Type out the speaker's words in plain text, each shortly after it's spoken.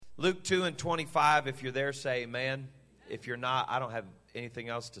Luke 2 and 25, if you're there, say amen. If you're not, I don't have anything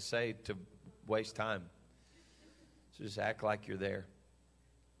else to say to waste time. So just act like you're there.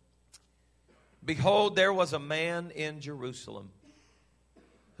 Behold, there was a man in Jerusalem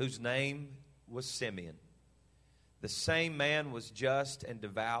whose name was Simeon. The same man was just and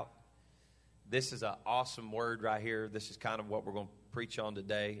devout. This is an awesome word right here. This is kind of what we're going to preach on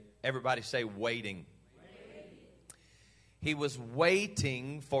today. Everybody say waiting. He was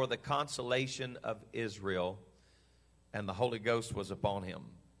waiting for the consolation of Israel, and the Holy Ghost was upon him.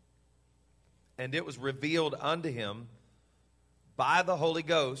 And it was revealed unto him by the Holy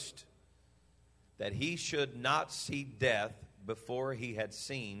Ghost that he should not see death before he had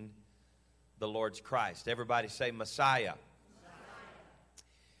seen the Lord's Christ. Everybody say Messiah.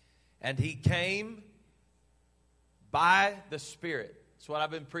 And he came by the Spirit. That's what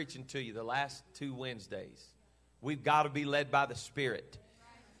I've been preaching to you the last 2 Wednesdays. We've got to be led by the Spirit.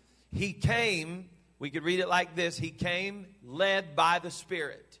 He came, we could read it like this, he came led by the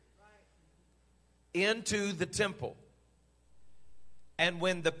Spirit into the temple. And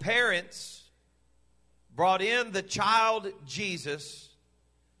when the parents brought in the child Jesus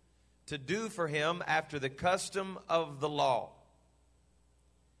to do for him after the custom of the law,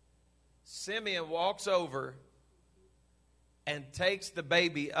 Simeon walks over and takes the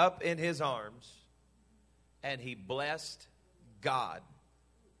baby up in his arms, and he blessed God.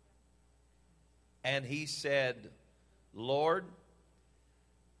 And he said, Lord,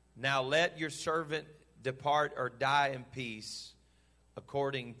 now let your servant depart or die in peace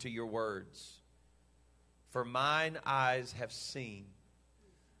according to your words. For mine eyes have seen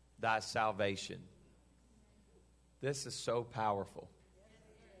thy salvation. This is so powerful.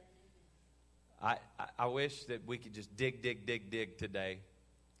 I wish that we could just dig today.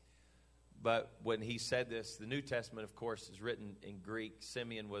 But when he said this, the New Testament, of course, is written in Greek.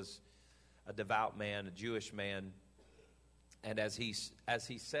 Simeon was a devout man, a Jewish man. And as he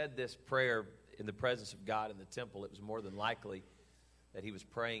said this prayer in the presence of God in the temple, it was more than likely that he was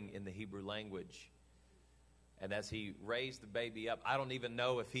praying in the Hebrew language. And as he raised the baby up, I don't even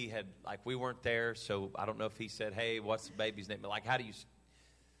know if he had, like, we weren't there, so I don't know if he said, hey, what's the baby's name? Like, how do you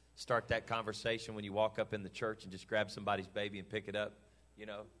start that conversation when you walk up in the church and just grab somebody's baby and pick it up, you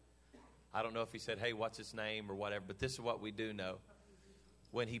know? I don't know if he said, hey, what's his name or whatever, but this is what we do know.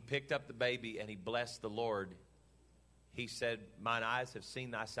 When he picked up the baby and he blessed the Lord, he said, mine eyes have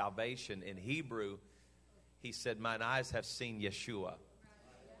seen thy salvation. In Hebrew, he said, mine eyes have seen Yeshua.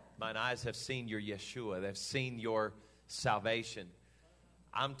 Mine eyes have seen your Yeshua. They've seen your salvation.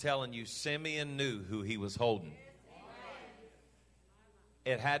 I'm telling you, Simeon knew who he was holding.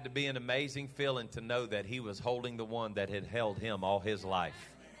 It had to be an amazing feeling to know that he was holding the one that had held him all his life.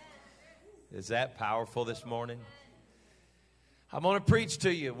 Is that powerful this morning? I'm going to preach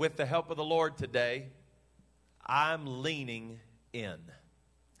to you with the help of the Lord today. I'm leaning in.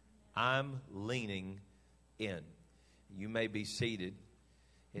 I'm leaning in. You may be seated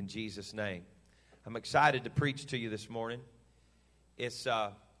in Jesus' name. I'm excited to preach to you this morning. It's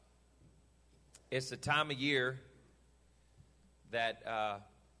the time of year that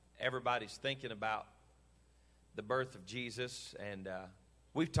everybody's thinking about the birth of Jesus, and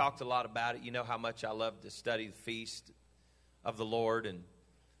we've talked a lot about it. You know how much I love to study the feast of the Lord and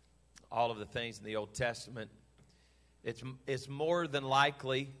all of the things in the Old Testament. It's more than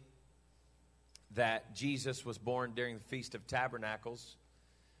likely that Jesus was born during the Feast of Tabernacles,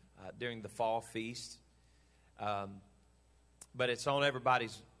 during the fall feast. But it's on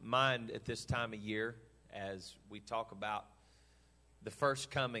everybody's mind at this time of year as we talk about the first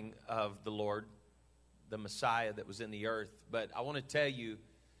coming of the Lord, the Messiah that was in the earth. But I want to tell you,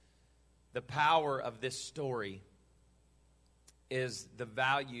 the power of this story is the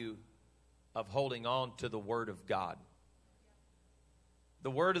value of holding on to the Word of God.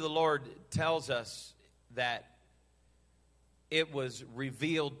 The Word of the Lord tells us that it was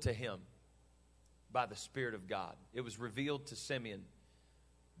revealed to him by the Spirit of God. It was revealed to Simeon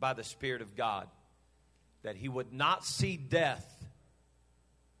by the Spirit of God that he would not see death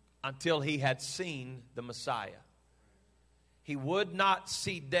until he had seen the Messiah. He would not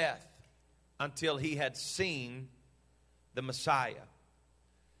see death until he had seen the Messiah.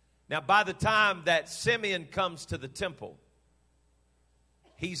 Now, by the time that Simeon comes to the temple,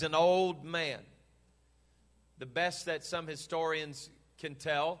 he's an old man. The best that some historians can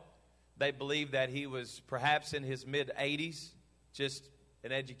tell, they believe that he was perhaps in his mid-80s, just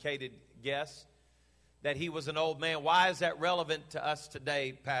an educated guess, that he was an old man. Why is that relevant to us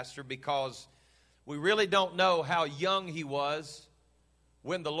today, Pastor? Because we really don't know how young he was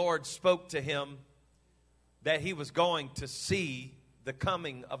when the Lord spoke to him that he was going to see the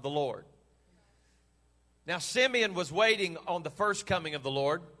coming of the Lord. Now, Simeon was waiting on the first coming of the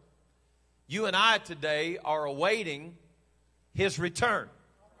Lord. You and I today are awaiting His return.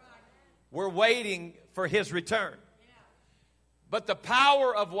 We're waiting for His return. But the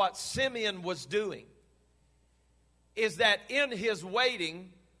power of what Simeon was doing is that in his waiting,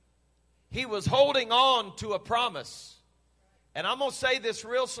 he was holding on to a promise. And I'm going to say this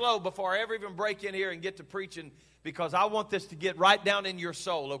real slow before I ever even break in here and get to preaching, because I want this to get right down in your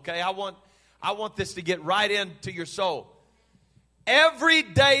soul, okay? I want this to get right into your soul. Every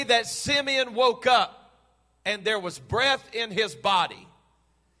day that Simeon woke up and there was breath in his body,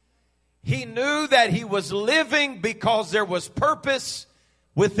 he knew that he was living because there was purpose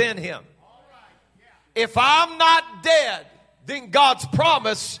within him. If I'm not dead, then God's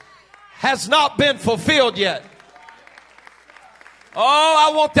promise has not been fulfilled yet. Oh,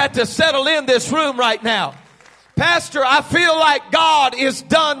 I want that to settle in this room right now. Pastor, I feel like God is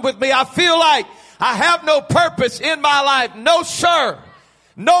done with me. I feel like I have no purpose in my life. No, sir.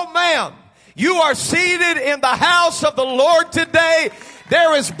 No, ma'am. You are seated in the house of the Lord today.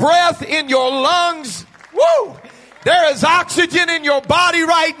 There is breath in your lungs. Woo! There is oxygen in your body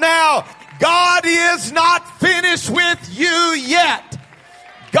right now. God is not finished with you yet.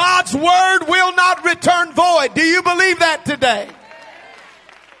 God's word will not return void. Do you believe that today?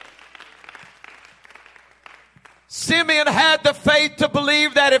 Simeon had the faith to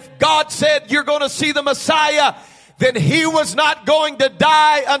believe that if God said you're going to see the Messiah, then he was not going to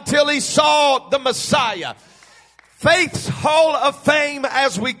die until he saw the Messiah. Faith's Hall of Fame,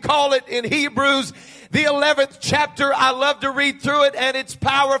 as we call it in Hebrews, the 11th chapter. I love to read through it, and it's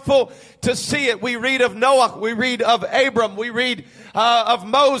powerful to see it. We read of Noah. We read of Abram. We read of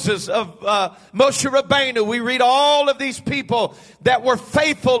Moses, of Moshe Rabbeinu. We read all of these people that were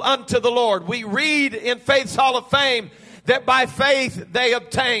faithful unto the Lord. We read in Faith's Hall of Fame that by faith they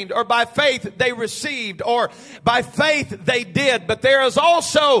obtained, or by faith they received, or by faith they did. But there is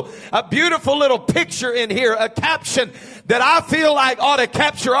also a beautiful little picture in here, a caption that I feel like ought to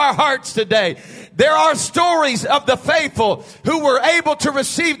capture our hearts today. There are stories of the faithful who were able to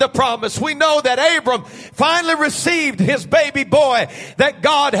receive the promise. We know that Abram finally received his baby boy that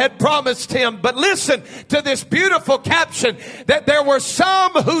God had promised him. But listen to this beautiful caption, that there were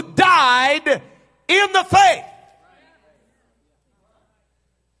some who died in the faith,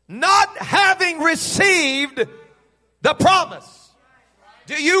 not having received the promise.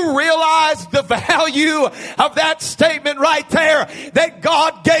 Do you realize the value of that statement right there? That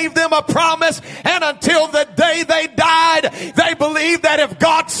God gave them a promise, and until the day they died, they believed that if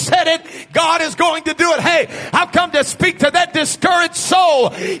God said it, God is going to do it. Hey, I've come to speak to that discouraged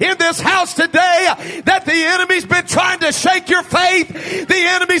soul in this house today, that the enemy's been trying to shake your faith. The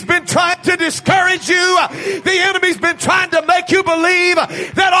enemy's been trying to discourage you. The enemy's been trying to make you believe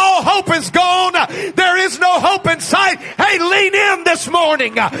that all hope is gone. There is no hope in sight. Hey, lean in this morning.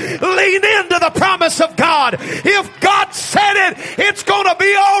 Lean into the promise of God. If God said it, it's going to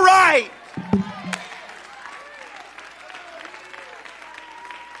be all right.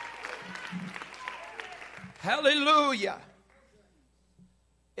 Hallelujah.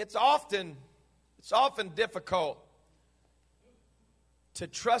 It's often difficult to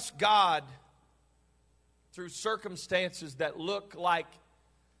trust God through circumstances that look like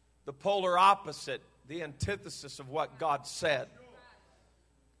the polar opposite, the antithesis of what God said.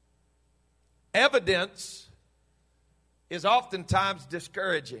 Evidence is oftentimes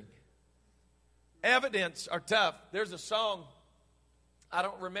discouraging. Evidence are tough. There's a song, I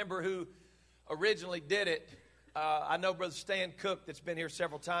don't remember who originally did it. I know Brother Stan Cook, that's been here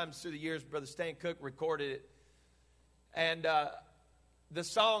several times through the years. Brother Stan Cook recorded it. And the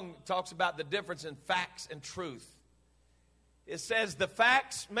song talks about the difference in facts and truth. It says the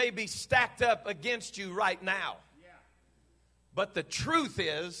facts may be stacked up against you right now, but the truth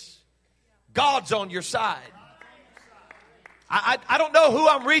is God's on your side. I don't know who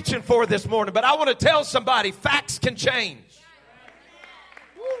I'm reaching for this morning, but I want to tell somebody facts can change.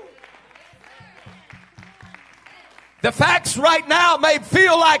 The facts right now may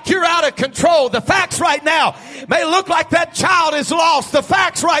feel like you're out of control. The facts right now may look like that child is lost. The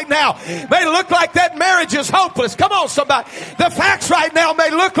facts right now may look like that marriage is hopeless. Come on, somebody. The facts right now may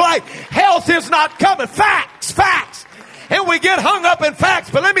look like health is not coming. Facts. And we get hung up in facts,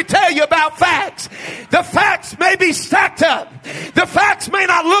 but let me tell you about facts. The facts may be stacked up. The facts may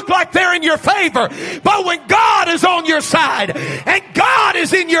not look like they're in your favor, but when God is on your side and God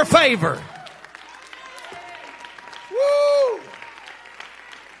is in your favor. Woo!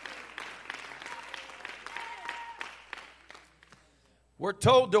 We're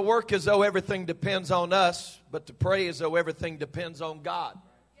told to work as though everything depends on us, but to pray as though everything depends on God.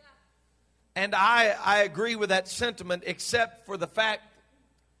 And I agree with that sentiment, except for the fact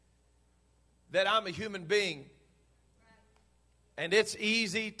that I'm a human being. And it's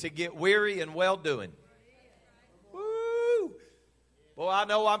easy to get weary in well-doing. Woo! Boy, I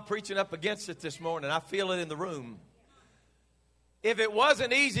know I'm preaching up against it this morning. I feel it in the room. If it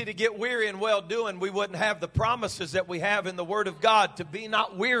wasn't easy to get weary in well-doing, we wouldn't have the promises that we have in the Word of God to be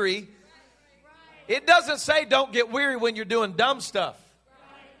not weary. It doesn't say don't get weary when you're doing dumb stuff.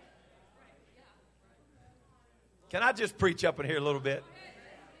 Can I just preach up in here a little bit?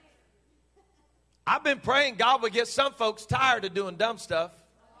 I've been praying God would get some folks tired of doing dumb stuff.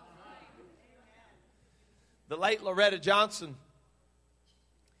 The late Loretta Johnson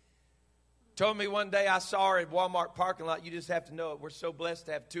told me one day, I saw her at Walmart parking lot. You just have to know it. We're so blessed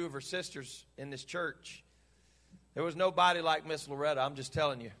to have two of her sisters in this church. There was nobody like Miss Loretta, I'm just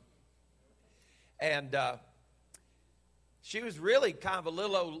telling you. And she was really kind of a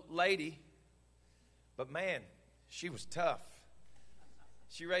little old lady. But man, she was tough.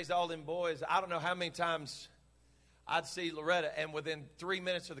 She raised all them boys. I don't know how many times I'd see Loretta, and within 3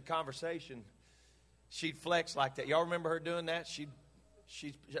 minutes of the conversation, she'd flex like that. Y'all remember her doing that? She'd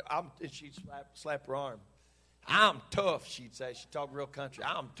slap her arm. I'm tough, she'd say. She'd talk real country.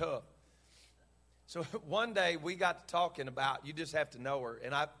 I'm tough. So one day we got to talking about, you just have to know her.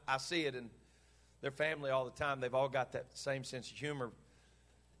 And I see it in their family all the time. They've all got that same sense of humor.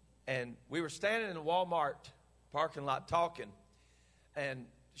 And we were standing in the Walmart parking lot talking. And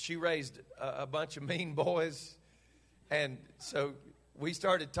she raised a bunch of mean boys. And so we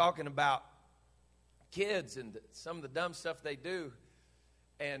started talking about kids and some of the dumb stuff they do.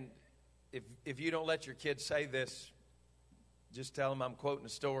 And if you don't let your kids say this, just tell them I'm quoting a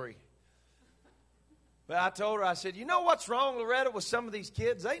story. But I told her, I said, you know what's wrong, Loretta, with some of these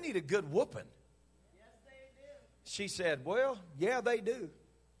kids? They need a good whooping. Yes, they do. She said, well, yeah, they do.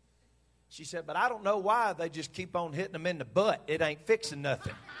 She said, but I don't know why they just keep on hitting them in the butt. It ain't fixing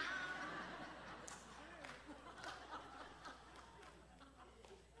nothing.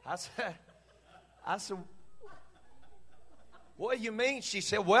 I said, what do you mean? She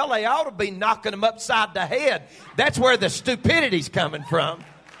said, well, they ought to be knocking them upside the head. That's where the stupidity's coming from.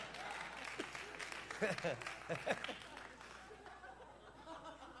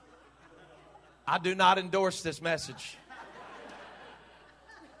 I do not endorse this message.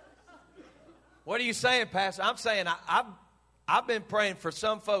 What are you saying, Pastor? I'm saying I've been praying for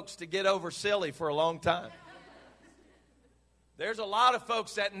some folks to get over silly for a long time. There's a lot of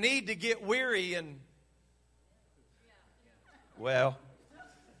folks that need to get weary and, well,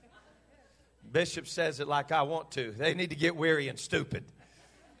 Bishop says it like I want to. They need to get weary and stupid.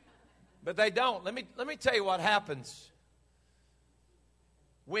 But they don't. Let me tell you what happens.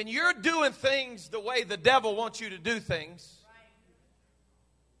 When you're doing things the way the devil wants you to do things,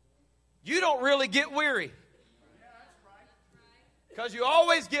 you don't really get weary. Because you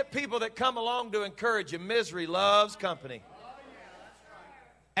always get people that come along to encourage you. Misery loves company.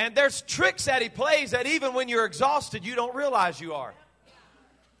 And there's tricks that he plays that even when you're exhausted, you don't realize you are.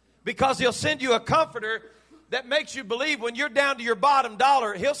 Because he'll send you a comforter that makes you believe when you're down to your bottom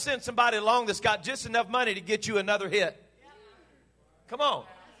dollar, he'll send somebody along that's got just enough money to get you another hit. Come on.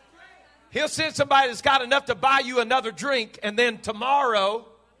 He'll send somebody that's got enough to buy you another drink, and then tomorrow,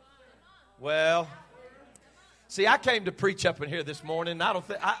 well, see, I came to preach up in here this morning. I don't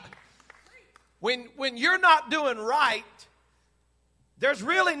think when you're not doing right, there's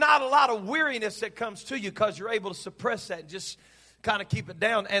really not a lot of weariness that comes to you because you're able to suppress that and just kind of keep it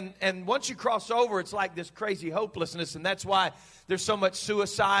down. And once you cross over, it's like this crazy hopelessness, and that's why there's so much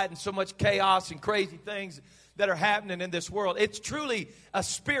suicide and so much chaos and crazy things that are happening in this world. It's truly a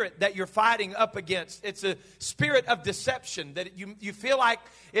spirit that you're fighting up against. It's a spirit of deception that you feel like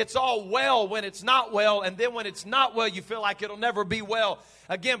it's all well when it's not well, and then when it's not well, you feel like it'll never be well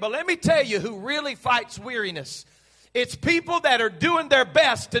again. But let me tell you who really fights weariness. It's people that are doing their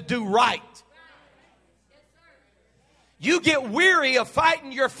best to do right. You get weary of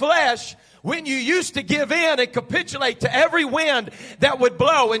fighting your flesh when you used to give in and capitulate to every wind that would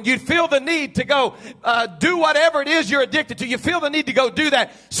blow, and you'd feel the need to go do whatever it is you're addicted to. You feel the need to go do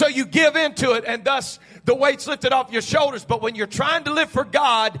that, so you give in to it, and thus the weight's lifted off your shoulders. But when you're trying to live for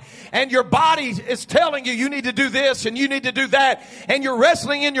God and your body is telling you, you need to do this and you need to do that, and you're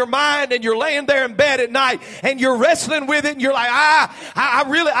wrestling in your mind and you're laying there in bed at night and you're wrestling with it and you're like,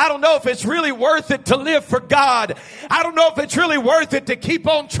 I don't know if it's really worth it to live for God. I don't know if it's really worth it to keep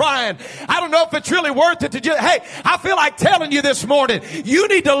on trying. I don't know if it's really worth it to just, hey, I feel like telling you this morning, you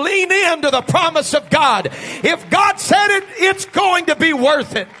need to lean into the promise of God. If God said it, it's going to be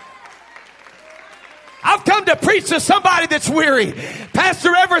worth it. I've come to preach to somebody that's weary.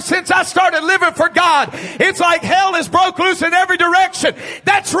 Pastor, ever since I started living for God, it's like hell is broke loose in every direction.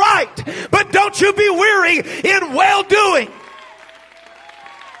 That's right. But don't you be weary in well-doing.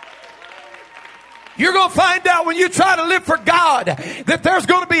 You're going to find out when you try to live for God that there's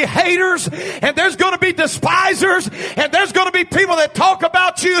going to be haters and there's going to be despisers and there's going to be people that talk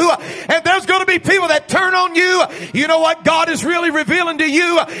about you and there's going to be people that turn on you. You know what God is really revealing to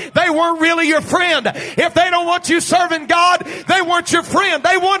you? They weren't really your friend. If they don't want you serving God, they weren't your friend.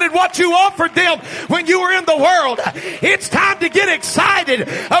 They wanted what you offered them when you were in the world. It's time to get excited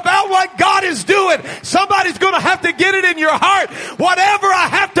about what God is doing. Somebody's going to have to get it in your heart. Whatever I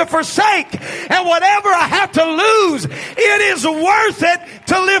have to forsake and whatever I have to lose, it is worth it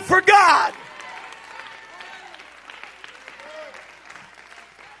to live for God.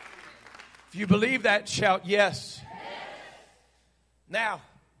 If you believe that, shout yes. Now,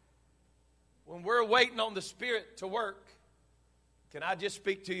 when we're waiting on the Spirit to work, can I just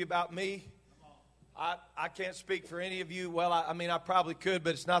speak to you about me? I can't speak for any of you. Well, I probably could,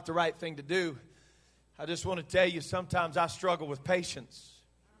 but it's not the right thing to do. I just want to tell you, sometimes I struggle with patience.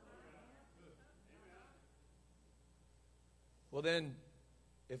 Well, then,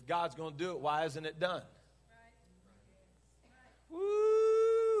 if God's going to do it, why isn't it done?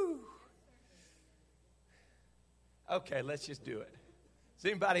 Woo! Okay, let's just do it. Does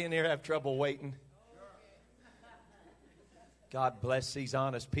anybody in here have trouble waiting? God bless these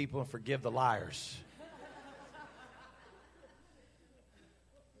honest people and forgive the liars.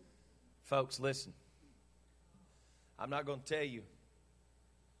 Folks, listen. I'm not going to tell you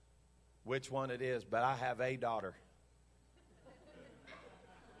which one it is, but I have a daughter.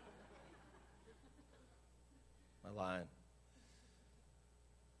 I'm lying.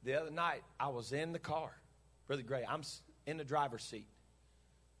 The other night, I was in the car. Brother Gray, I'm in the driver's seat.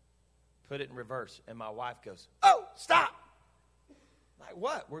 Put it in reverse. And my wife goes, "Oh, stop." I'm like,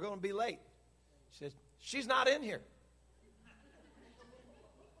 what? We're going to be late. She says, "She's not in here."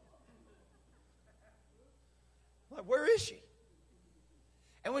 I'm like, where is she?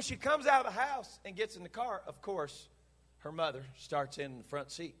 And when she comes out of the house and gets in the car, of course, her mother starts in the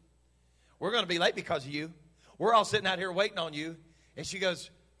front seat. "We're going to be late because of you. We're all sitting out here waiting on you." And she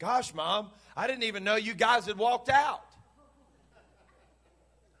goes, "Gosh, Mom, I didn't even know you guys had walked out."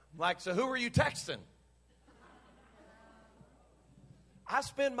 I'm like, "So who were you texting?" I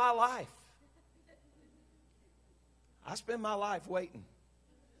spend my life waiting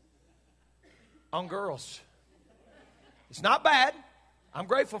on girls. It's not bad. I'm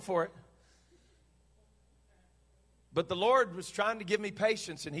grateful for it. But the Lord was trying to give me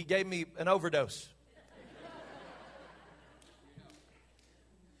patience, and He gave me an overdose.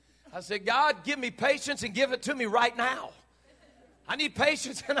 I said, "God, give me patience and give it to me right now. I need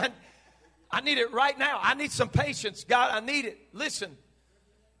patience, and I need it right now. I need some patience. God, I need it." Listen,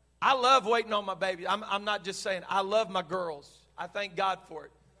 I love waiting on my baby. I'm not just saying, I love my girls. I thank God for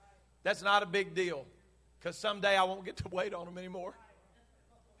it. That's not a big deal, because someday I won't get to wait on them anymore.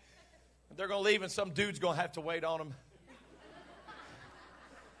 They're going to leave, and some dude's going to have to wait on them.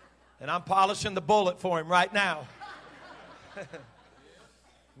 And I'm polishing the bullet for him right now.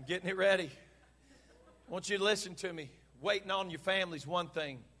 I'm getting it ready. I want you to listen to me. Waiting on your family is one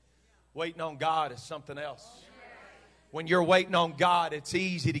thing. Waiting on God is something else. When you're waiting on God, it's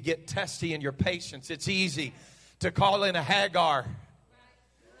easy to get testy in your patience. It's easy to call in a Hagar.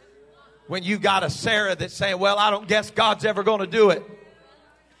 When you got a Sarah that's saying, "Well, I don't guess God's ever going to do it."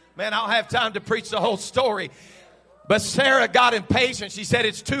 Man, I don't have time to preach the whole story. But Sarah got impatient. She said,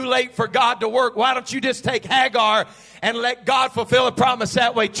 "It's too late for God to work. Why don't you just take Hagar and let God fulfill a promise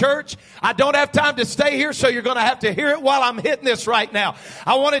that way?" Church, I don't have time to stay here, so you're going to have to hear it while I'm hitting this right now.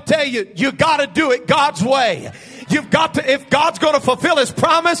 I want to tell you, you got to do it God's way. You've got to, if God's going to fulfill His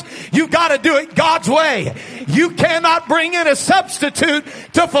promise, you've got to do it God's way. You cannot bring in a substitute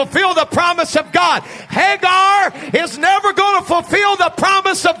to fulfill the promise of God. Hagar is never going to fulfill the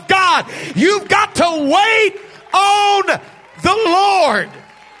promise of God. You've got to wait on the Lord.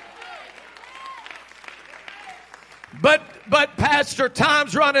 But Pastor,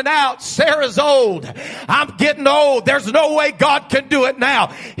 time's running out. Sarah's old. I'm getting old. There's no way God can do it now.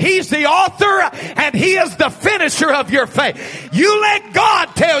 He's the author and He is the finisher of your faith. You let God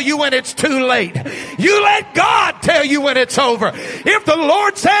tell you when it's too late. You let God tell you when it's over. If the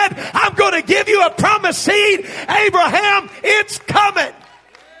Lord said, I'm going to give you a promised seed, Abraham, it's coming.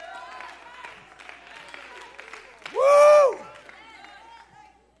 Woo!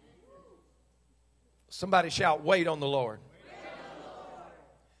 Somebody shout, wait on the Lord.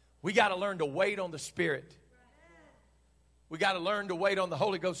 We got to learn to wait on the Spirit. We got to learn to wait on the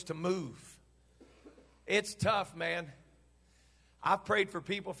Holy Ghost to move. It's tough, man. I've prayed for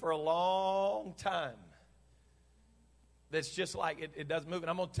people for a long time. That's just like it doesn't move. And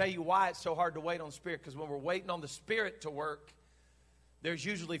I'm going to tell you why it's so hard to wait on the Spirit. Because when we're waiting on the Spirit to work, there's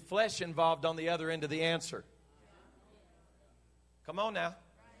usually flesh involved on the other end of the answer. Come on now.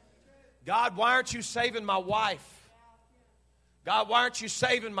 God, why aren't you saving my wife? God, why aren't you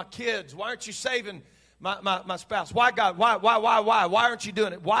saving my kids? Why aren't you saving my spouse? Why, God? Why? Why aren't you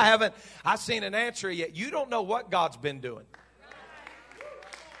doing it? Why haven't I seen an answer yet? You don't know what God's been doing.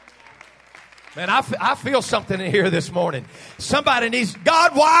 Man, I feel something in here this morning. Somebody needs,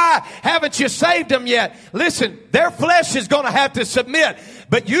 God, why haven't you saved them yet? Listen, their flesh is going to have to submit.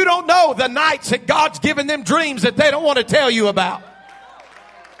 But you don't know the nights that God's given them dreams that they don't want to tell you about.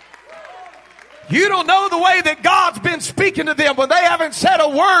 You don't know the way that God's been speaking to them when they haven't said a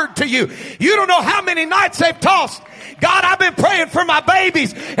word to you. You don't know how many nights they've tossed. God, I've been praying for my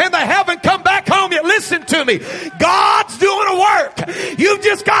babies and they haven't come back home yet. Listen to me. God's doing a work. You've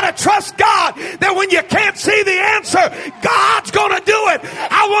just got to trust God that when you can't see the answer, God's going to do it.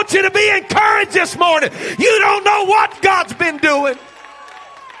 I want you to be encouraged this morning. You don't know what God's been doing.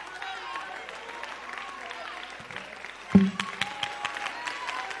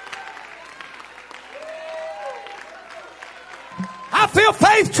 I feel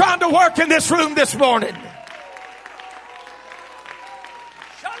faith trying to work in this room this morning.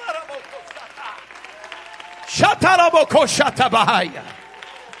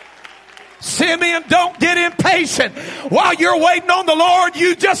 Simeon, don't get impatient. While you're waiting on the Lord,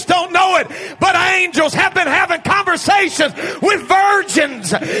 you just don't know it. But angels have been having conversations with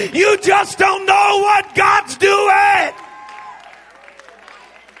virgins. You just don't know what God's doing.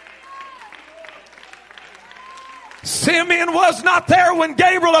 Simeon was not there when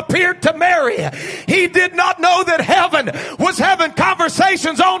Gabriel appeared to Mary. He did not know that heaven was having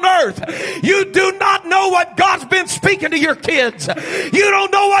conversations on earth. You do not know what God's been speaking to your kids. You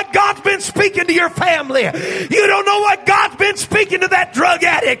don't know what God's been speaking to your family. You don't know what God's been speaking to that drug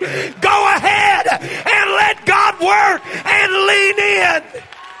addict. Go ahead and let God work and lean in.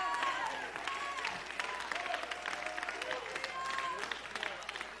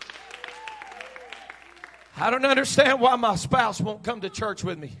 I don't understand why my spouse won't come to church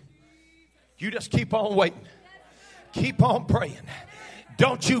with me. You just keep on waiting. Keep on praying.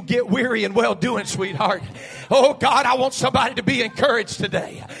 Don't you get weary in well doing, sweetheart. Oh God, I want somebody to be encouraged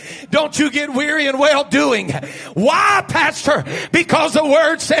today. Don't you get weary in well doing. Why, Pastor? Because the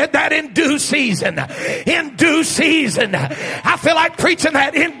word said that in due season. In due season. I feel like preaching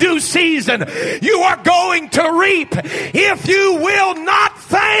that. In due season, you are going to reap if you will not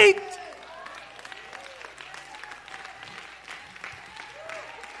faint.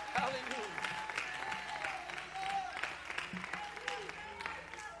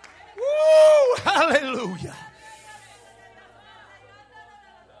 Hallelujah.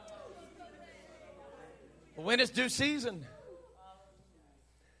 When it's due season,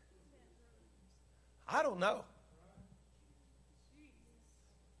 I don't know.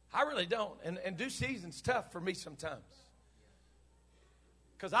 I really don't. And due season's tough for me sometimes.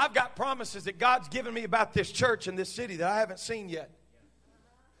 Because I've got promises that God's given me about this church and this city that I haven't seen yet.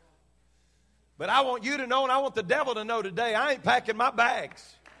 But I want you to know, and I want the devil to know today, I ain't packing my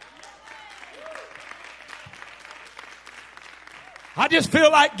bags. I just feel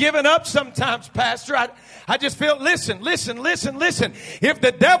like giving up sometimes, Pastor. I just feel, listen. If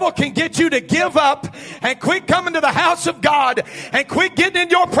the devil can get you to give up and quit coming to the house of God and quit getting in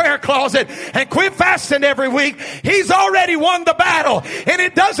your prayer closet and quit fasting every week, he's already won the battle. And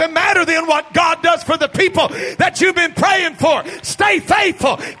it doesn't matter then what God does for the people that you've been praying for. Stay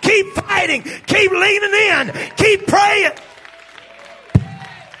faithful. Keep fighting. Keep leaning in. Keep praying.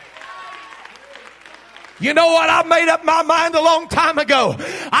 You know what? I made up my mind a long time ago.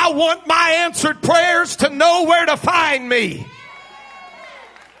 I want my answered prayers to know where to find me.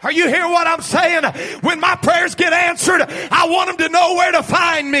 Are you hearing what I'm saying? When my prayers get answered, I want them to know where to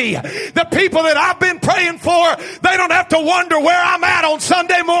find me. The people that I've been praying for, they don't have to wonder where I'm at on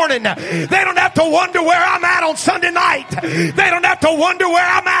Sunday morning. morning. They don't have to wonder where I'm at on Sunday night. They don't have to wonder where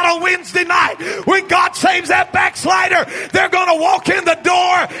I'm at on Wednesday night. When God saves that backslider, they're going to walk in the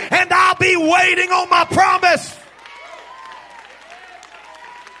door and I'll be waiting on my promise.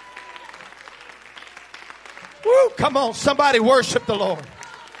 Woo, come on, somebody worship the Lord.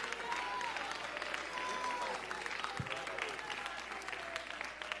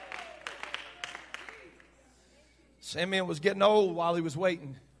 Simeon was getting old while he was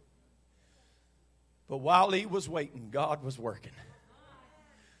waiting. But while he was waiting, God was working.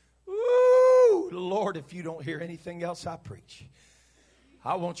 Ooh, Lord, if you don't hear anything else I preach,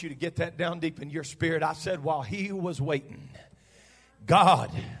 I want you to get that down deep in your spirit. I said while he was waiting,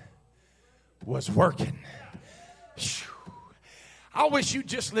 God was working. I wish you'd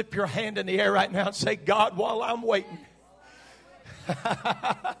just lift your hand in the air right now and say, God, while I'm waiting.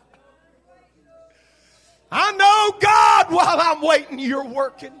 I know, God, while I'm waiting, you're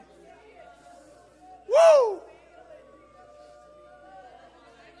working. Woo!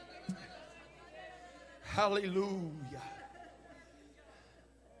 Hallelujah.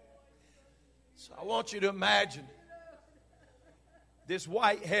 So I want you to imagine this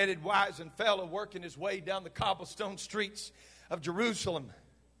white-headed, wizened fellow working his way down the cobblestone streets of Jerusalem.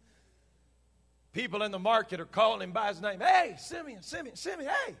 People in the market are calling him by his name. Hey, Simeon, Simeon, Simeon,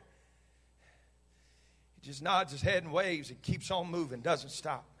 hey. He just nods his head and waves and keeps on moving, doesn't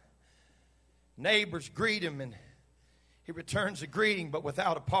stop. Neighbors greet him and he returns the greeting but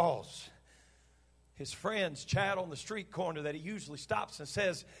without a pause. His friends chat on the street corner that he usually stops and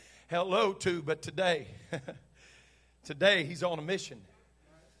says hello to, but today he's on a mission.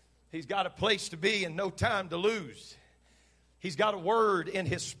 He's got a place to be and no time to lose. He's got a word in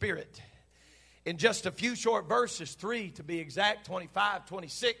his spirit. In just a few short verses, 3 to be exact, 25,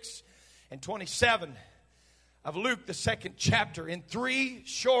 26, and 27 of Luke, the 2nd chapter, in 3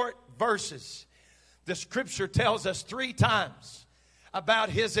 short verses, the scripture tells us 3 times about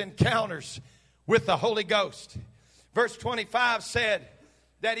his encounters with the Holy Ghost. Verse 25 said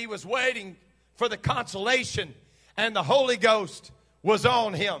that he was waiting for the consolation and the Holy Ghost was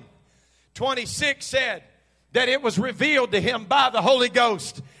on him. 26 said that it was revealed to him by the Holy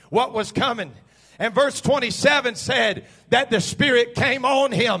Ghost what was coming. And verse 27 said that the Spirit came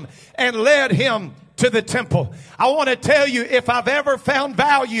on him and led him to the temple. I want to tell you, if I've ever found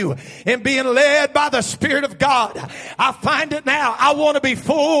value in being led by the Spirit of God, I find it now. I want to be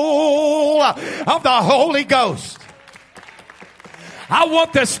full of the Holy Ghost. I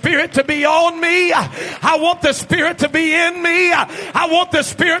want the Spirit to be on me. I want the Spirit to be in me. I want the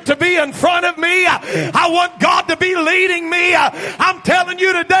Spirit to be in front of me. I want God to be leading me. I'm telling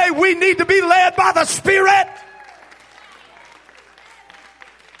you today, we need to be led by the Spirit.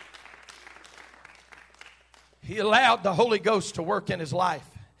 He allowed the Holy Ghost to work in his life.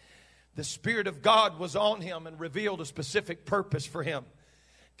 The Spirit of God was on him and revealed a specific purpose for him.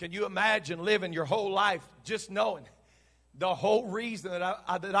 Can you imagine living your whole life just knowing the whole reason that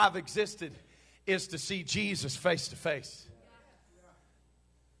I've existed is to see Jesus face to face?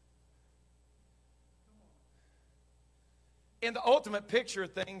 In the ultimate picture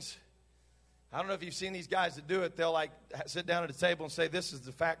of things, I don't know if you've seen these guys that do it. They'll like sit down at a table and say, this is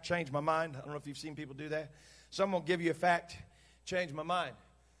the fact, change my mind. I don't know if you've seen people do that. Someone will give you a fact, change my mind.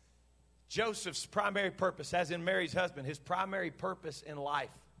 Joseph's primary purpose, as in Mary's husband, his primary purpose in life,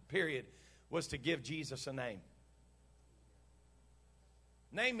 period, was to give Jesus a name.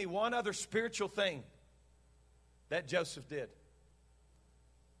 Name me one other spiritual thing that Joseph did.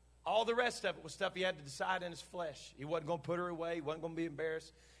 All the rest of it was stuff he had to decide in his flesh. He wasn't going to put her away. He wasn't going to be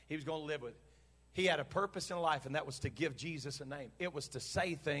embarrassed. He was going to live with it. He had a purpose in life, and that was to give Jesus a name. It was to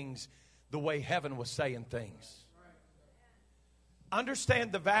say things the way heaven was saying things.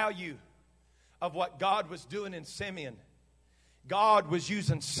 Understand the value of what God was doing in Simeon. God was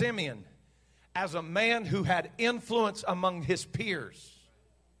using Simeon as a man who had influence among his peers.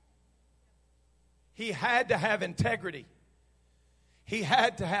 He had to have integrity. He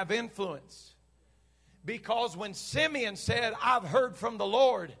had to have influence. Because when Simeon said, I've heard from the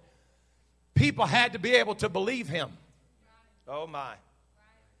Lord, people had to be able to believe him. Oh my.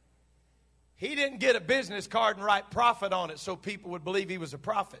 He didn't get a business card and write prophet on it so people would believe he was a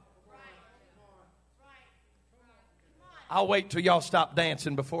prophet. I'll wait till y'all stop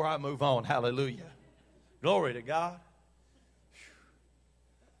dancing before I move on. Hallelujah. Glory to God.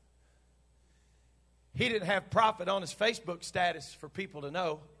 He didn't have prophet on his Facebook status for people to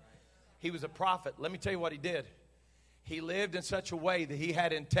know he was a prophet. Let me tell you what he did. He lived in such a way that he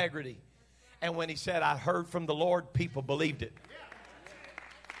had integrity. And when he said, I heard from the Lord, people believed it.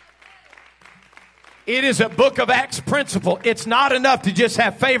 It is a book of Acts principle. It's not enough to just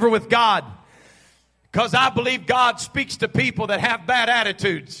have favor with God. Because I believe God speaks to people that have bad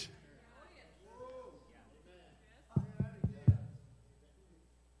attitudes.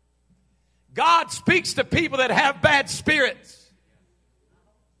 God speaks to people that have bad spirits.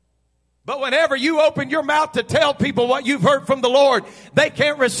 But whenever you open your mouth to tell people what you've heard from the Lord, they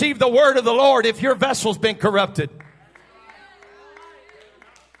can't receive the word of the Lord if your vessel's been corrupted.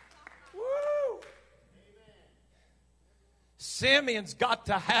 Woo. Simeon's got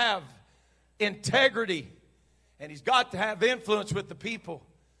to have integrity, and he's got to have influence with the people,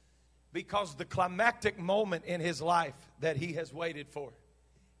 because the climactic moment in his life that he has waited for,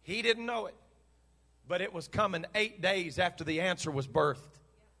 he didn't know it, but it was coming 8 days after the answer was birthed.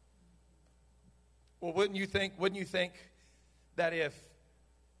 Well, wouldn't you think that if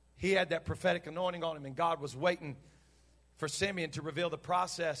he had that prophetic anointing on him and God was waiting for Simeon to reveal the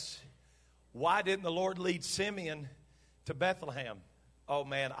process, why didn't the Lord lead Simeon to Bethlehem? Oh,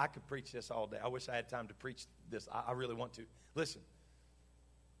 man, I could preach this all day. I wish I had time to preach this. I really want to. Listen,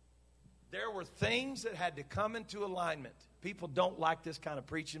 there were things that had to come into alignment. People don't like this kind of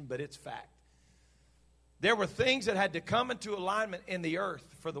preaching, but it's fact. There were things that had to come into alignment in the earth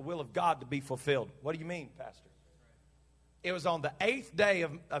for the will of God to be fulfilled. What do you mean, Pastor? It was on the 8th day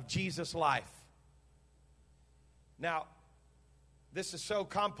of Jesus' life. Now, this is so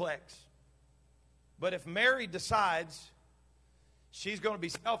complex. But if Mary decides she's going to be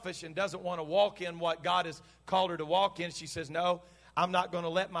selfish and doesn't want to walk in what God has called her to walk in, she says, no, I'm not going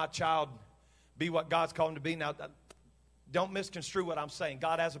to let my child be what God's called him to be. Now, don't misconstrue what I'm saying.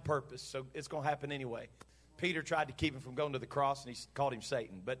 God has a purpose, so it's going to happen anyway. Peter tried to keep him from going to the cross, and he called him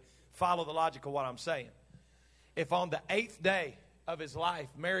Satan. But follow the logic of what I'm saying. If on the 8th day of his life,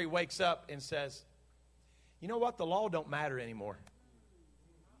 Mary wakes up and says, you know what? The law don't matter anymore.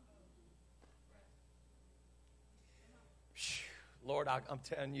 Lord, I'm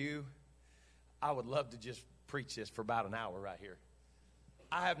telling you, I would love to just preach this for about an hour right here.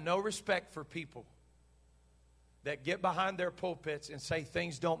 I have no respect for people that get behind their pulpits and say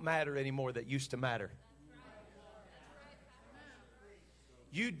things don't matter anymore that used to matter.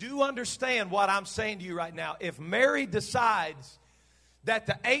 You do understand what I'm saying to you right now. If Mary decides that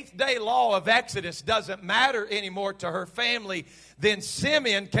the 8th day law of Exodus doesn't matter anymore to her family, then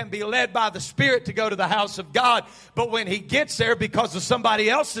Simeon can be led by the Spirit to go to the house of God. But when he gets there, because of somebody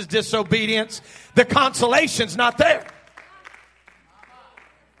else's disobedience, the consolation's not there.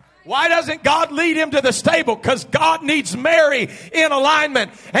 Why doesn't God lead him to the stable? Because God needs Mary in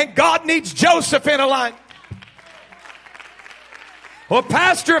alignment, and God needs Joseph in alignment. Well,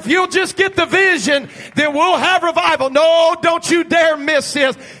 Pastor, if you'll just get the vision, then we'll have revival. No, don't you dare miss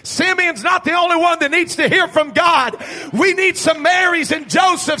this. Simeon's not the only one that needs to hear from God. We need some Marys and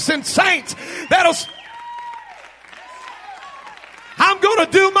Josephs and saints that'll... I'm going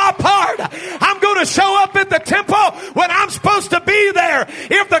to do my part. I'm going to show up at the temple when I'm supposed to be there.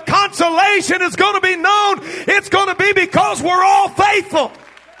 If the consolation is going to be known, it's going to be because we're all faithful.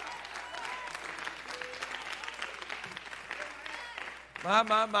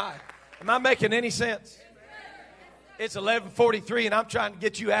 My. Am I making any sense? It's 11:43 and I'm trying to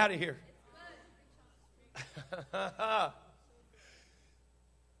get you out of here.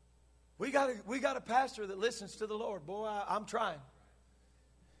 We got a pastor that listens to the Lord. Boy, I'm trying.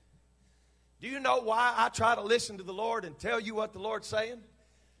 Do you know why I try to listen to the Lord and tell you what the Lord's saying?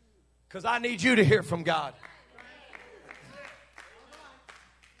 Because I need you to hear from God.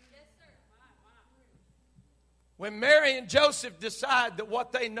 When Mary and Joseph decide that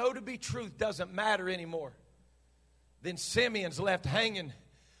what they know to be truth doesn't matter anymore, then Simeon's left hanging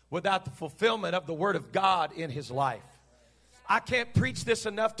without the fulfillment of the Word of God in his life. I can't preach this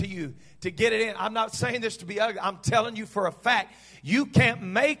enough to you to get it in. I'm not saying this to be ugly. I'm telling you for a fact. You can't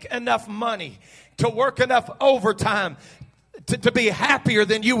make enough money to work enough overtime to be happier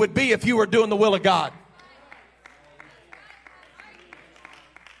than you would be if you were doing the will of God.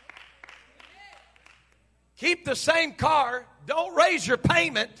 Keep the same car. Don't raise your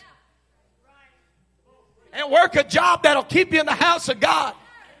payment. And work a job that'll keep you in the house of God.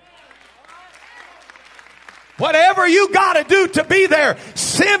 Whatever you got to do to be there.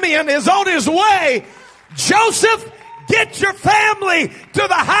 Simeon is on his way. Joseph, get your family to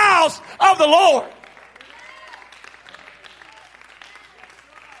the house of the Lord.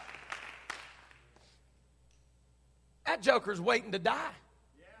 That joker's waiting to die.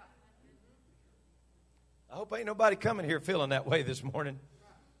 I hope ain't nobody coming here feeling that way this morning.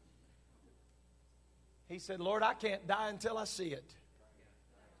 He said, Lord, I can't die until I see it.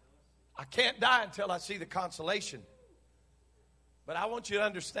 I can't die until I see the consolation. But I want you to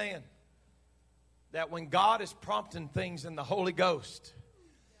understand, that when God is prompting things in the Holy Ghost,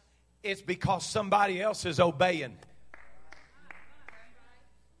 it's because somebody else is obeying.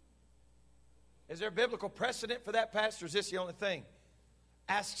 Is there biblical precedent for that, Pastor? Is this the only thing?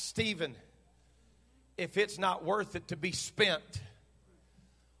 Ask Stephen if it's not worth it to be spent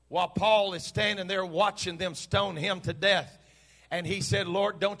while Paul is standing there watching them stone him to death. And he said,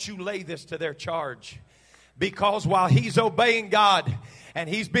 Lord, don't you lay this to their charge. Because while he's obeying God and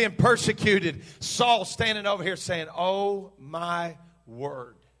he's being persecuted, Saul's standing over here saying, oh my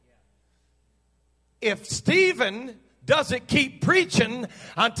word. If Stephen doesn't keep preaching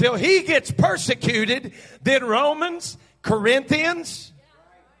until he gets persecuted, then Romans, Corinthians,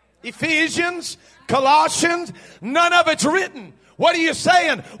 Ephesians, Colossians, none of it's written. What are you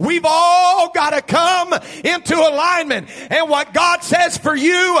saying? We've all got to come into alignment. And what God says for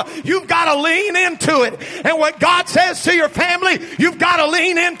you, you've got to lean into it. And what God says to your family, you've got to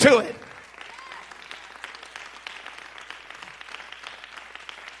lean into it.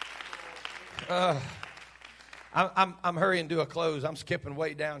 I'm hurrying to a close. I'm skipping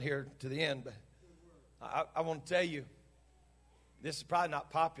way down here to the end. But I want to tell you, this is probably not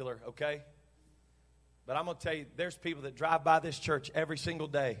popular, okay? But I'm going to tell you, there's people that drive by this church every single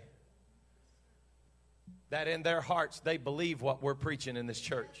day that in their hearts, they believe what we're preaching in this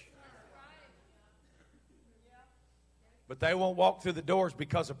church. But they won't walk through the doors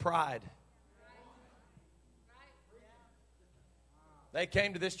because of pride. They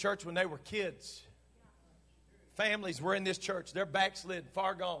came to this church when they were kids. Families were in this church. They're backslid,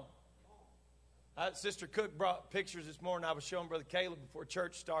 far gone. Sister Cook brought pictures this morning. I was showing Brother Caleb before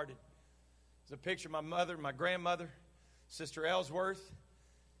church started. It's a picture of my mother, my grandmother, Sister Ellsworth,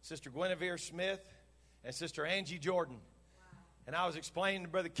 Sister Guinevere Smith, and Sister Angie Jordan. And I was explaining to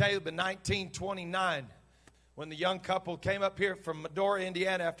Brother Caleb in 1929 when the young couple came up here from Medora,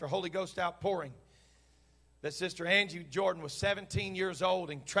 Indiana after Holy Ghost outpouring, that Sister Angie Jordan was 17 years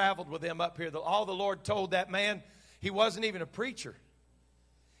old and traveled with them up here. All the Lord told that man, he wasn't even a preacher.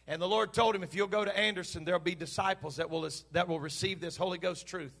 And the Lord told him, if you'll go to Anderson, there'll be disciples that will receive this Holy Ghost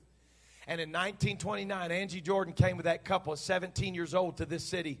truth. And in 1929, Angie Jordan came with that couple at 17 years old to this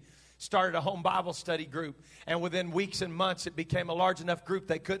city, started a home Bible study group. And within weeks and months, it became a large enough group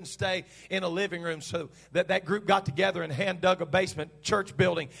they couldn't stay in a living room. So that group got together and hand-dug a basement church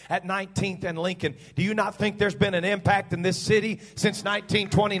building at 19th and Lincoln. Do you not think there's been an impact in this city since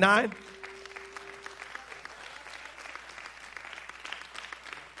 1929?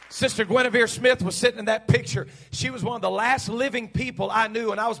 Sister Guinevere Smith was sitting in that picture. She was one of the last living people I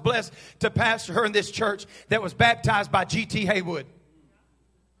knew, and I was blessed to pastor her in this church that was baptized by G.T. Haywood.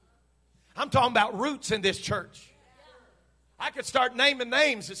 I'm talking about roots in this church. I could start naming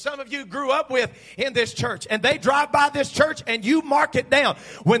names that some of you grew up with in this church, and they drive by this church, and you mark it down.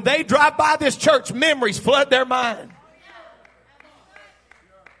 When they drive by this church, memories flood their mind.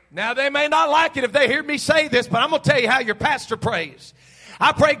 Now, they may not like it if they hear me say this, but I'm going to tell you how your pastor prays.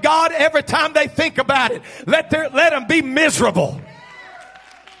 I pray, God, every time they think about it, let them be miserable.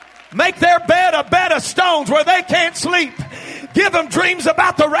 Make their bed a bed of stones where they can't sleep. Give them dreams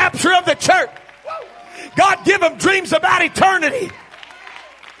about the rapture of the church. God, give them dreams about eternity.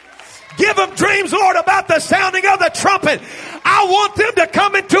 Give them dreams, Lord, about the sounding of the trumpet. I want them to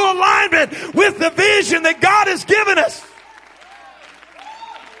come into alignment with the vision that God has given us.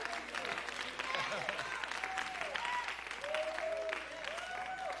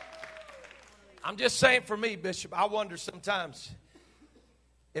 I'm just saying for me, Bishop, I wonder sometimes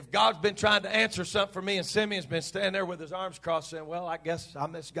if God's been trying to answer something for me and Simeon's been standing there with his arms crossed saying, well, I guess I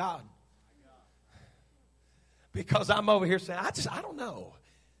miss God. Because I'm over here saying, I don't know.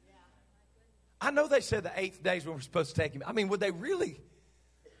 I know they said the 8th day is when we're supposed to take him. I mean, would they really?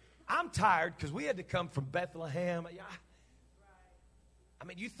 I'm tired because we had to come from Bethlehem. I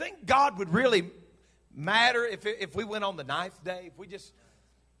mean, you think God would really matter if we went on the 9th day? If we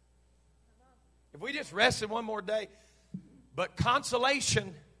just rested one more day? But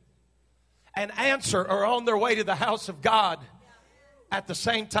consolation and answer are on their way to the house of God at the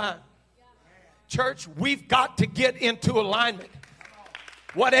same time. Church, we've got to get into alignment.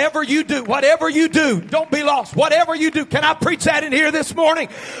 Whatever you do, don't be lost. Whatever you do, can I preach that in here this morning?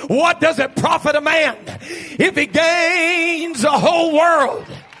 What does it profit a man if he gains the whole world?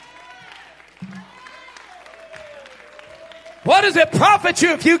 What does it profit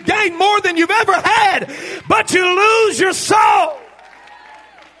you if you gain more than you've ever had, but you lose your soul?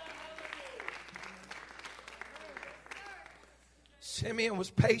 Simeon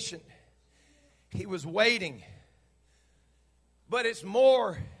was patient. He was waiting. But it's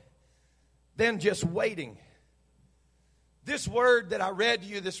more than just waiting. This word that I read to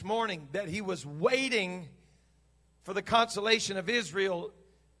you this morning, that he was waiting for the consolation of Israel,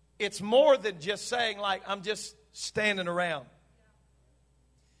 it's more than just saying, like, I'm just standing around.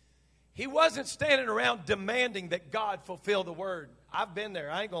 He wasn't standing around demanding that God fulfill the word. I've been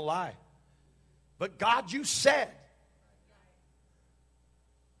there. I ain't going to lie. But God, you said.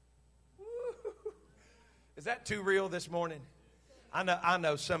 Is that too real this morning? I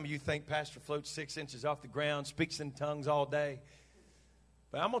know some of you think Pastor floats 6 inches off the ground, speaks in tongues all day.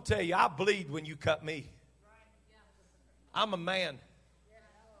 But I'm going to tell you, I bleed when you cut me. I'm a man.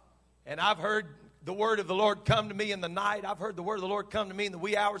 And I've heard the word of the Lord come to me in the night. I've heard the word of the Lord come to me in the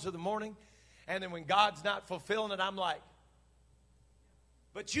wee hours of the morning. And then when God's not fulfilling it, I'm like,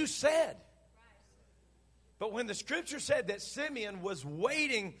 but you said. But when the scripture said that Simeon was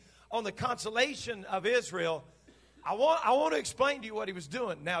waiting on the consolation of Israel, I want to explain to you what he was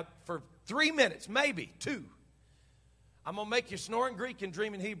doing. Now, for 3 minutes, maybe 2, I'm going to make you snore in Greek and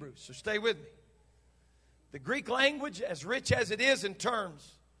dream in Hebrew, so stay with me. The Greek language, as rich as it is in terms,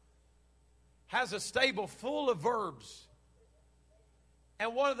 has a stable full of verbs.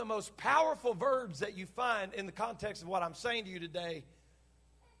 And one of the most powerful verbs that you find in the context of what I'm saying to you today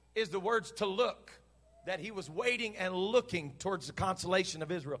is the words to look. That he was waiting and looking towards the consolation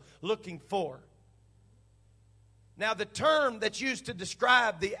of Israel. Looking for. Now, the term that's used to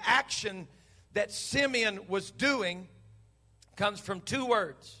describe the action that Simeon was doing comes from 2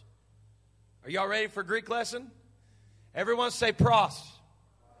 words. Are y'all ready for a Greek lesson? Everyone say pros.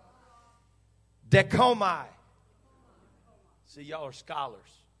 Dekomai. See, y'all are scholars.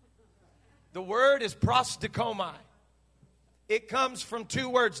 The word is pros dekomai. It comes from 2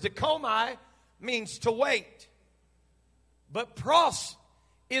 words. Dekomai means to wait. But pros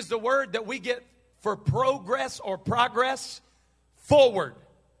is the word that we get for progress or progress, forward.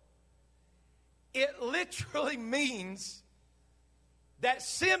 It literally means that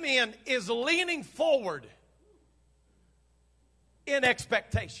Simeon is leaning forward in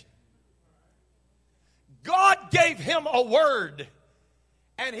expectation. God gave him a word,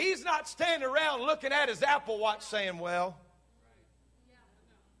 and he's not standing around looking at his Apple Watch saying, well,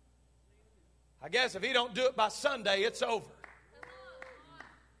 I guess if he don't do it by Sunday, it's over.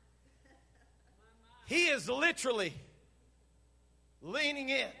 He is literally leaning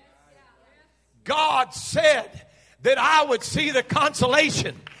in. God said that I would see the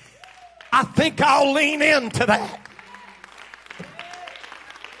consolation. I think I'll lean into that.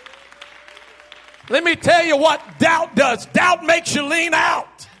 Let me tell you what doubt does. Doubt makes you lean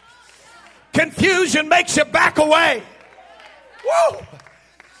out. Confusion makes you back away. Woo!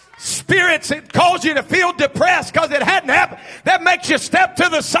 Spirits, it causes you to feel depressed because it hadn't happened. That makes you step to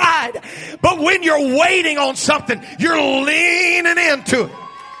the side. But when you're waiting on something, you're leaning into it.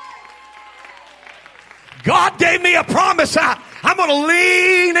 God gave me a promise. I'm going to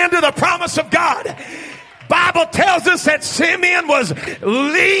lean into the promise of God. Bible tells us that Simeon was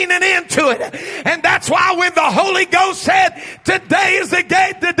leaning into it. And that's why when the Holy Ghost said, today is the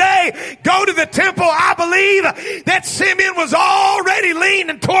day, go to the temple, I believe that Simeon was already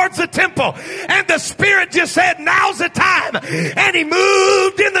leaning towards the temple. And the Spirit just said, now's the time. And he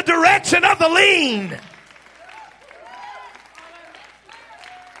moved in the direction of the lean.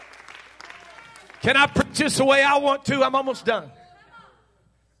 Can I preach this the way I want to? I'm almost done.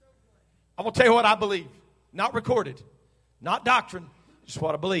 I'm going to tell you what I believe. Not recorded, not doctrine, just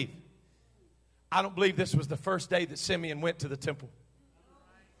what I believe. I don't believe this was the first day that Simeon went to the temple.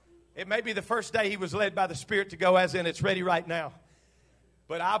 It may be the first day he was led by the Spirit to go, as in it's ready right now.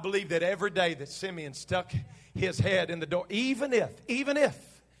 But I believe that every day that Simeon stuck his head in the door, even if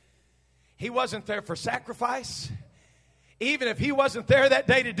he wasn't there for sacrifice, even if he wasn't there that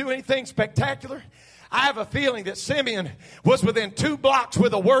day to do anything spectacular, I have a feeling that Simeon was within 2 blocks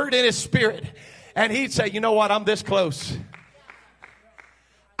with a word in his spirit. And he'd say, you know what, I'm this close.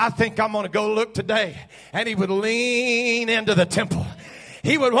 I think I'm going to go look today. And he would lean into the temple.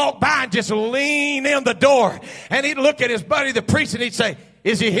 He would walk by and just lean in the door. And he'd look at his buddy, the priest, and he'd say,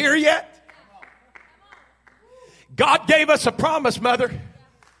 is he here yet? God gave us a promise, Mother,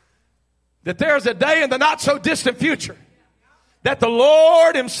 that there's a day in the not so distant future that the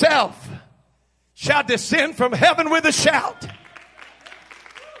Lord himself shall descend from heaven with a shout.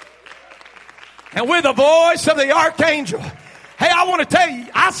 And with the voice of the archangel. Hey, I want to tell you,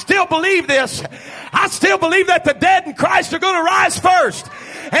 I still believe this. I still believe that the dead in Christ are going to rise first.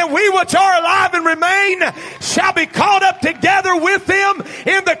 And we which are alive and remain shall be caught up together with them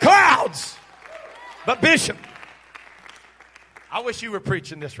in the clouds. But Bishop, I wish you were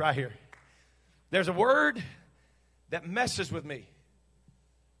preaching this right here. There's a word that messes with me.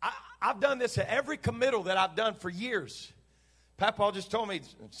 I've done this at every committal that I've done for years. Papa just told me,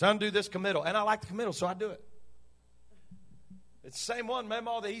 son, do this committal. And I like the committal, so I do it. It's the same one,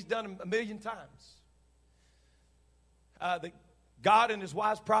 Memo, that he's done a million times. That God and his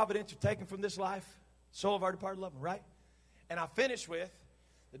wise providence have taken from this life, soul of our departed loved one, right? And I finish with,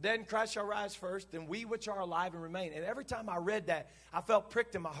 the dead in Christ shall rise first, then we which are alive and remain. And every time I read that, I felt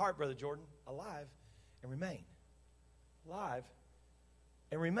pricked in my heart, Brother Jordan. Alive and remain. Alive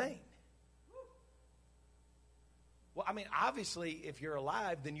and remain. Well, I mean, obviously, if you're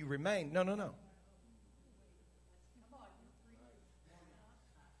alive, then you remain. No.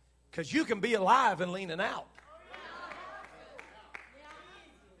 Because you can be alive and leaning out.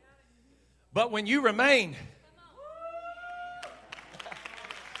 But when you remain,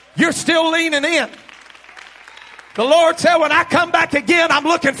 you're still leaning in. The Lord said, when I come back again, I'm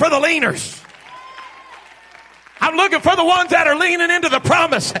looking for the leaners. I'm looking for the ones that are leaning into the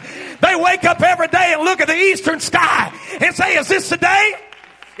promise. They wake up every day and look at the eastern sky and say, is this the day?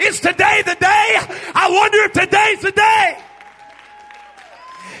 Is today the day? I wonder if today's the day.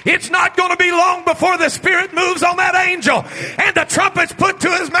 It's not going to be long before the Spirit moves on that angel and the trumpet's put to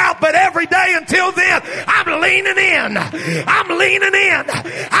his mouth. But every day until then, I'm leaning in. I'm leaning in.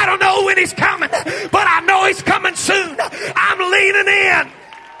 I don't know when he's coming, but I know he's coming soon. I'm leaning in.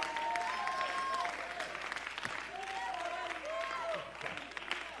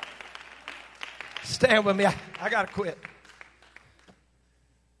 Stand with me. I got to quit.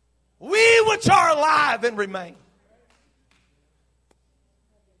 We which are alive and remain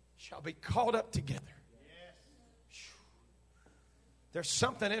shall be caught up together. There's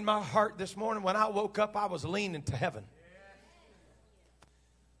something in my heart this morning. When I woke up, I was leaning to heaven.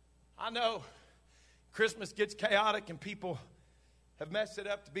 I know Christmas gets chaotic and people have messed it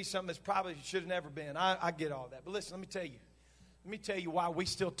up to be something that's probably should have never been. I get all that. But listen, let me tell you why we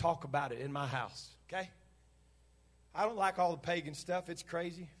still talk about it in my house, okay? I don't like all the pagan stuff. It's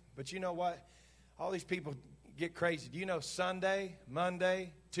crazy. But you know what? All these people get crazy. Do you know Sunday,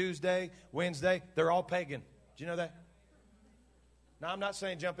 Monday, Tuesday, Wednesday, they're all pagan. Do you know that? Now, I'm not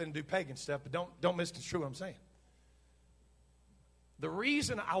saying jump in and do pagan stuff, but don't misconstrue what I'm saying. The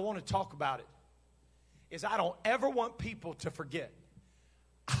reason I want to talk about it is I don't ever want people to forget.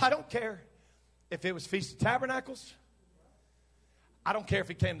 I don't care if it was Feast of Tabernacles. I don't care if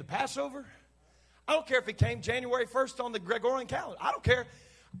it came to Passover. I don't care if it came January 1st on the Gregorian calendar. I don't care.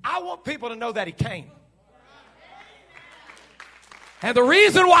 I want people to know that he came. And the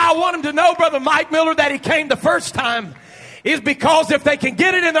reason why I want them to know, Brother Mike Miller, that he came the first time is because if they can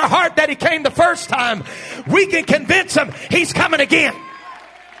get it in their heart that he came the first time, we can convince them he's coming again.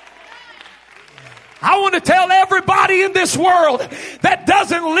 I want to tell everybody in this world that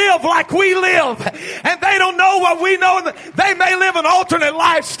doesn't live like we live, and they don't know what we know. They may live an alternate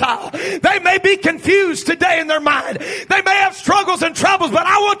lifestyle. They may be confused today in their mind. They may have struggles and troubles, but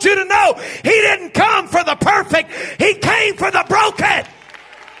I want you to know he didn't come for the perfect. He came for the broken.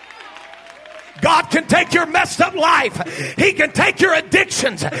 God can take your messed up life. He can take your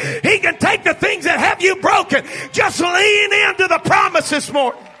addictions. He can take the things that have you broken. Just lean into the promise this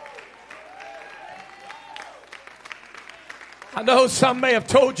morning. I know some may have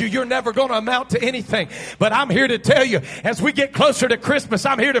told you you're never going to amount to anything, but I'm here to tell you, as we get closer to Christmas,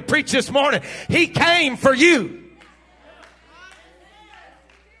 I'm here to preach this morning. He came for you.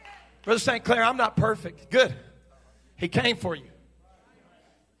 Brother St. Clair, I'm not perfect. Good. He came for you.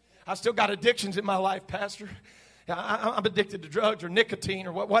 I still got addictions in my life, Pastor. I'm addicted to drugs or nicotine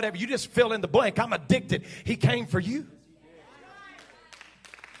or whatever. You just fill in the blank. I'm addicted. He came for you.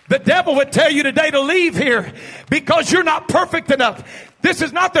 The devil would tell you today to leave here because you're not perfect enough. This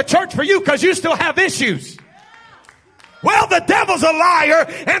is not the church for you because you still have issues. Well, the devil's a liar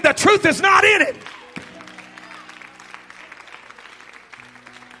and the truth is not in it.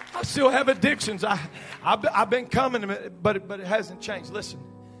 I still have addictions. I've been coming, but it hasn't changed. Listen,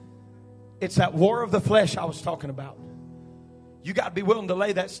 it's that war of the flesh I was talking about. You got to be willing to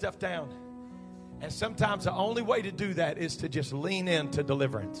lay that stuff down. And sometimes the only way to do that is to just lean into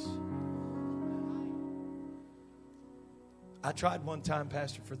deliverance. I tried one time,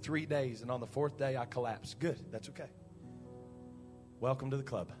 Pastor, for 3 days, and on the 4th day I collapsed. Good, that's okay. Welcome to the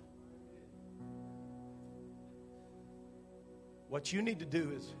club. What you need to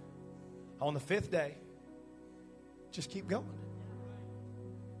do is, on the 5th day, just keep going.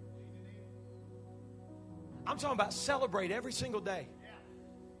 I'm talking about celebrate every single day.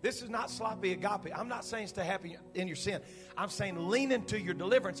 This is not sloppy agape. I'm not saying stay happy in your sin. I'm saying lean into your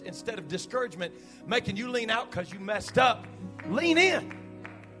deliverance instead of discouragement, making you lean out because you messed up. Lean in.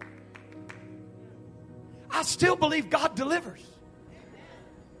 I still believe God delivers.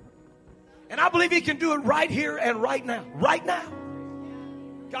 And I believe He can do it right here and right now. Right now.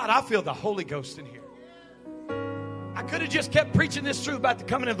 God, I feel the Holy Ghost in here. I could have just kept preaching this through about the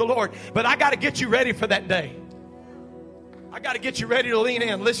coming of the Lord, but I got to get you ready for that day. I got to get you ready to lean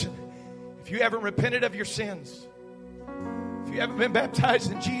in. Listen, if you haven't repented of your sins, if you haven't been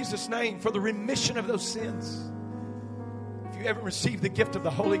baptized in Jesus' name for the remission of those sins, if you haven't received the gift of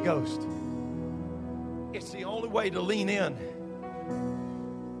the Holy Ghost, it's the only way to lean in.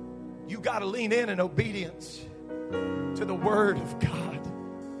 You got to lean in obedience to the Word of God.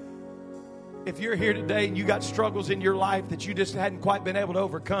 If you're here today and you got struggles in your life that you just hadn't quite been able to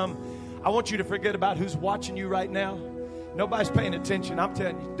overcome, I want you to forget about who's watching you right now. Nobody's paying attention. I'm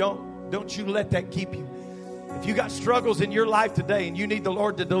telling you, don't you let that keep you. If you got struggles in your life today and you need the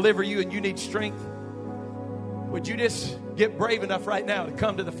Lord to deliver you and you need strength, would you just get brave enough right now to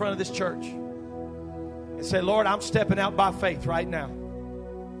come to the front of this church and say, Lord, I'm stepping out by faith right now.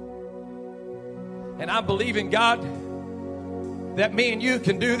 And I believe in God that me and you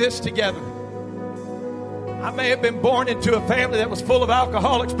can do this together. I may have been born into a family that was full of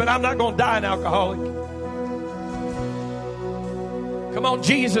alcoholics, but I'm not going to die an alcoholic. Come on,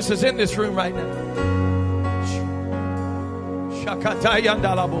 Jesus is in this room right now.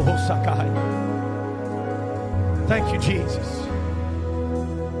 Thank you, Jesus.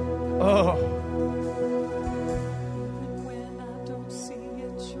 Oh.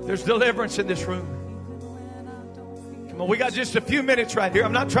 There's deliverance in this room. Come on, we got just a few minutes right here.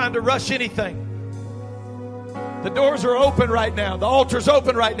 I'm not trying to rush anything. The doors are open right now. The altar's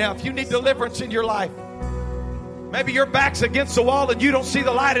open right now. If you need deliverance in your life, maybe your back's against the wall and you don't see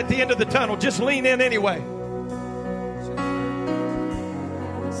the light at the end of the tunnel. Just lean in anyway.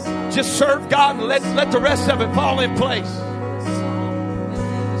 Just serve God and let the rest of it fall in place.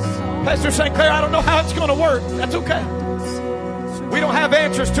 Pastor St. Clair, I don't know how it's going to work. That's okay. We don't have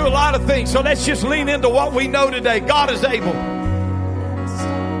answers to a lot of things, so let's just lean into what we know today. God is able.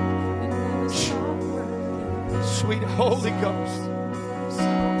 Sweet Holy Ghost.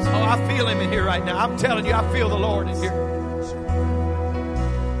 Oh, I feel Him in here right now. I'm telling you, I feel the Lord in here.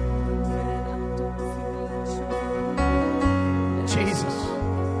 Jesus.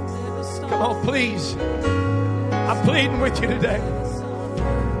 Come on, please. I'm pleading with you today.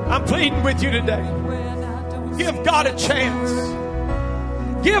 I'm pleading with you today. Give God a chance.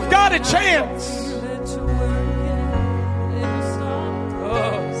 Give God a chance.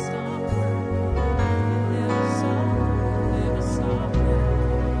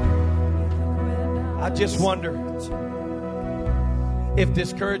 I just wonder if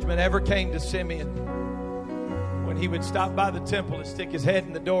discouragement ever came to Simeon when he would stop by the temple and stick his head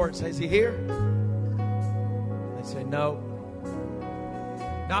in the door and say, is he here? They say, no,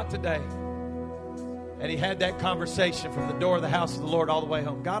 not today. And he had that conversation from the door of the house of the Lord all the way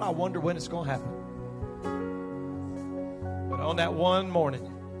home. God, I wonder when it's going to happen. But on that one morning,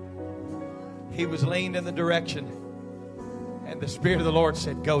 he was leaned in the direction, and the Spirit of the Lord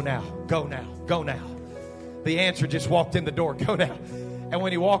said, go now, go now, go now. The answer just walked in the door, go now. And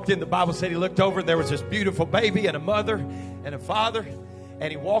when he walked in, the Bible said he looked over, and there was this beautiful baby and a mother and a father.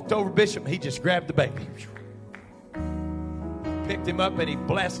 And he walked over Bishop, and he just grabbed the baby. Picked him up, and he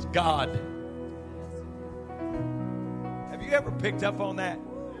blessed God. Have you ever picked up on that?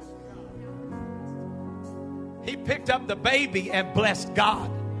 He picked up the baby and blessed God.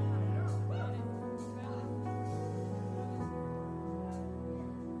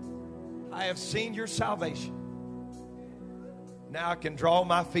 I have seen your salvation. Now I can draw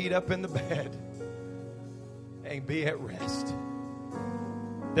my feet up in the bed and be at rest.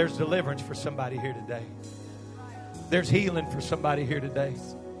 There's deliverance for somebody here today. There's healing for somebody here today.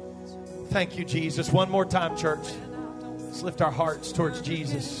 Thank you, Jesus. One more time, church. Let's lift our hearts towards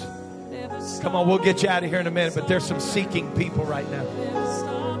Jesus. Come on, we'll get you out of here in a minute, but there's some seeking people right now.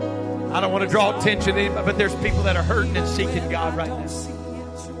 I don't want to draw attention to anybody, but there's people that are hurting and seeking God right now.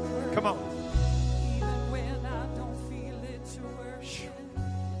 Come on.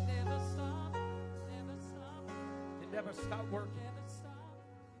 It never stopped working.